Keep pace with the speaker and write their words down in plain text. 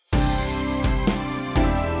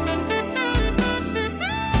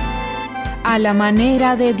A la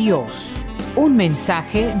manera de Dios. Un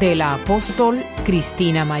mensaje de la apóstol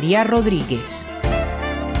Cristina María Rodríguez.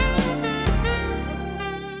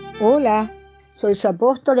 Hola, soy su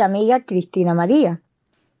apóstol y amiga Cristina María.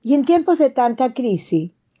 Y en tiempos de tanta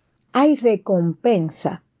crisis, hay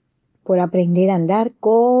recompensa por aprender a andar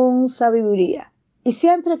con sabiduría. Y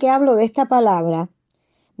siempre que hablo de esta palabra,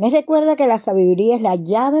 me recuerda que la sabiduría es la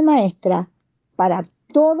llave maestra para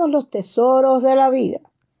todos los tesoros de la vida.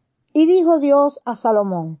 Y dijo Dios a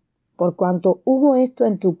Salomón: por cuanto hubo esto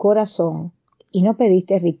en tu corazón, y no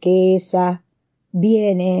pediste riqueza,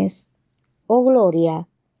 bienes o gloria,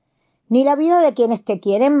 ni la vida de quienes te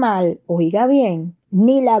quieren mal, oiga bien,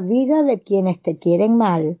 ni la vida de quienes te quieren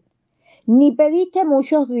mal, ni pediste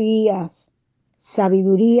muchos días,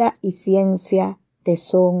 sabiduría y ciencia te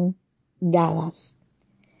son dadas.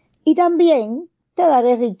 Y también te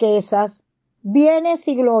daré riquezas, bienes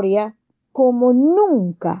y gloria, como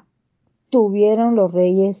nunca tuvieron los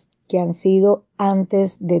reyes que han sido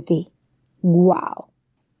antes de ti. ¡Wow!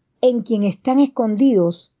 En quien están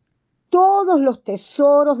escondidos todos los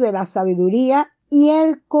tesoros de la sabiduría y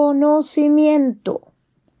el conocimiento.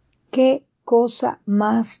 ¡Qué cosa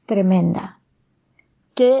más tremenda!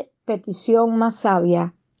 ¡Qué petición más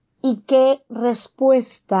sabia! Y qué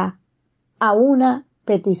respuesta a una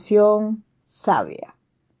petición sabia!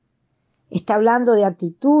 Está hablando de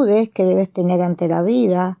actitudes que debes tener ante la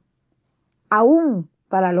vida, aún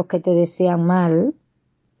para los que te desean mal.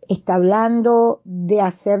 Está hablando de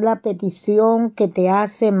hacer la petición que te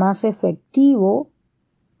hace más efectivo,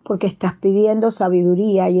 porque estás pidiendo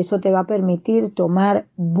sabiduría y eso te va a permitir tomar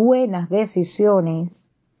buenas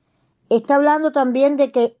decisiones. Está hablando también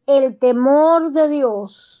de que el temor de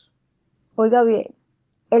Dios, oiga bien,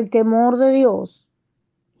 el temor de Dios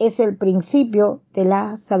es el principio de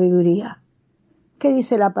la sabiduría. ¿Qué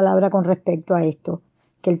dice la palabra con respecto a esto?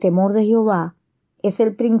 Que el temor de Jehová es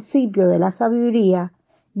el principio de la sabiduría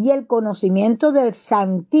y el conocimiento del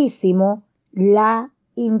Santísimo, la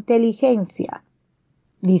inteligencia.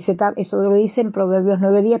 Dice, eso lo dice en Proverbios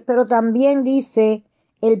 9:10, pero también dice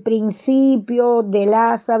el principio de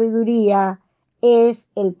la sabiduría es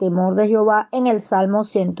el temor de Jehová en el Salmo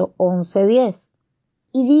 111:10.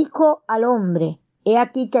 Y dijo al hombre: he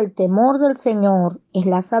aquí que el temor del Señor es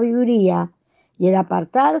la sabiduría y el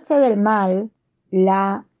apartarse del mal,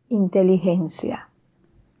 la inteligencia.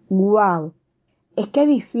 ¡Wow! Es que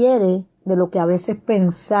difiere de lo que a veces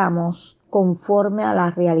pensamos conforme a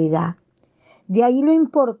la realidad. De ahí lo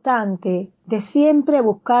importante de siempre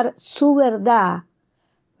buscar su verdad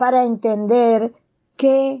para entender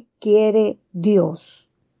qué quiere Dios.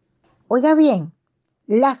 Oiga bien,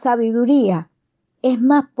 la sabiduría es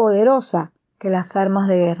más poderosa que las armas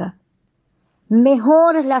de guerra.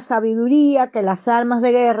 Mejor es la sabiduría que las armas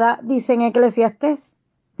de guerra, dice en Eclesiastés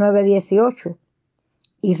 9:18.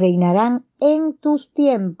 Y reinarán en tus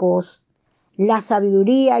tiempos la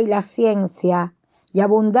sabiduría y la ciencia y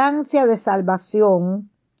abundancia de salvación.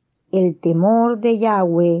 El temor de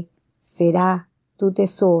Yahweh será tu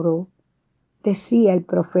tesoro, decía el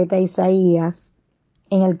profeta Isaías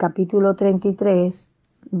en el capítulo 33,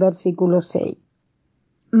 versículo 6.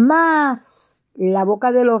 Mas la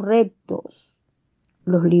boca de los rectos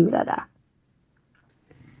los librará.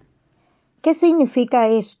 ¿Qué significa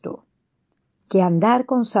esto? Que andar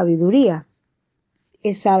con sabiduría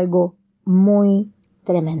es algo muy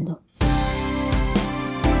tremendo.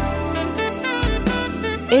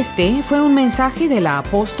 Este fue un mensaje de la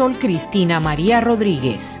apóstol Cristina María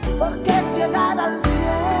Rodríguez. Porque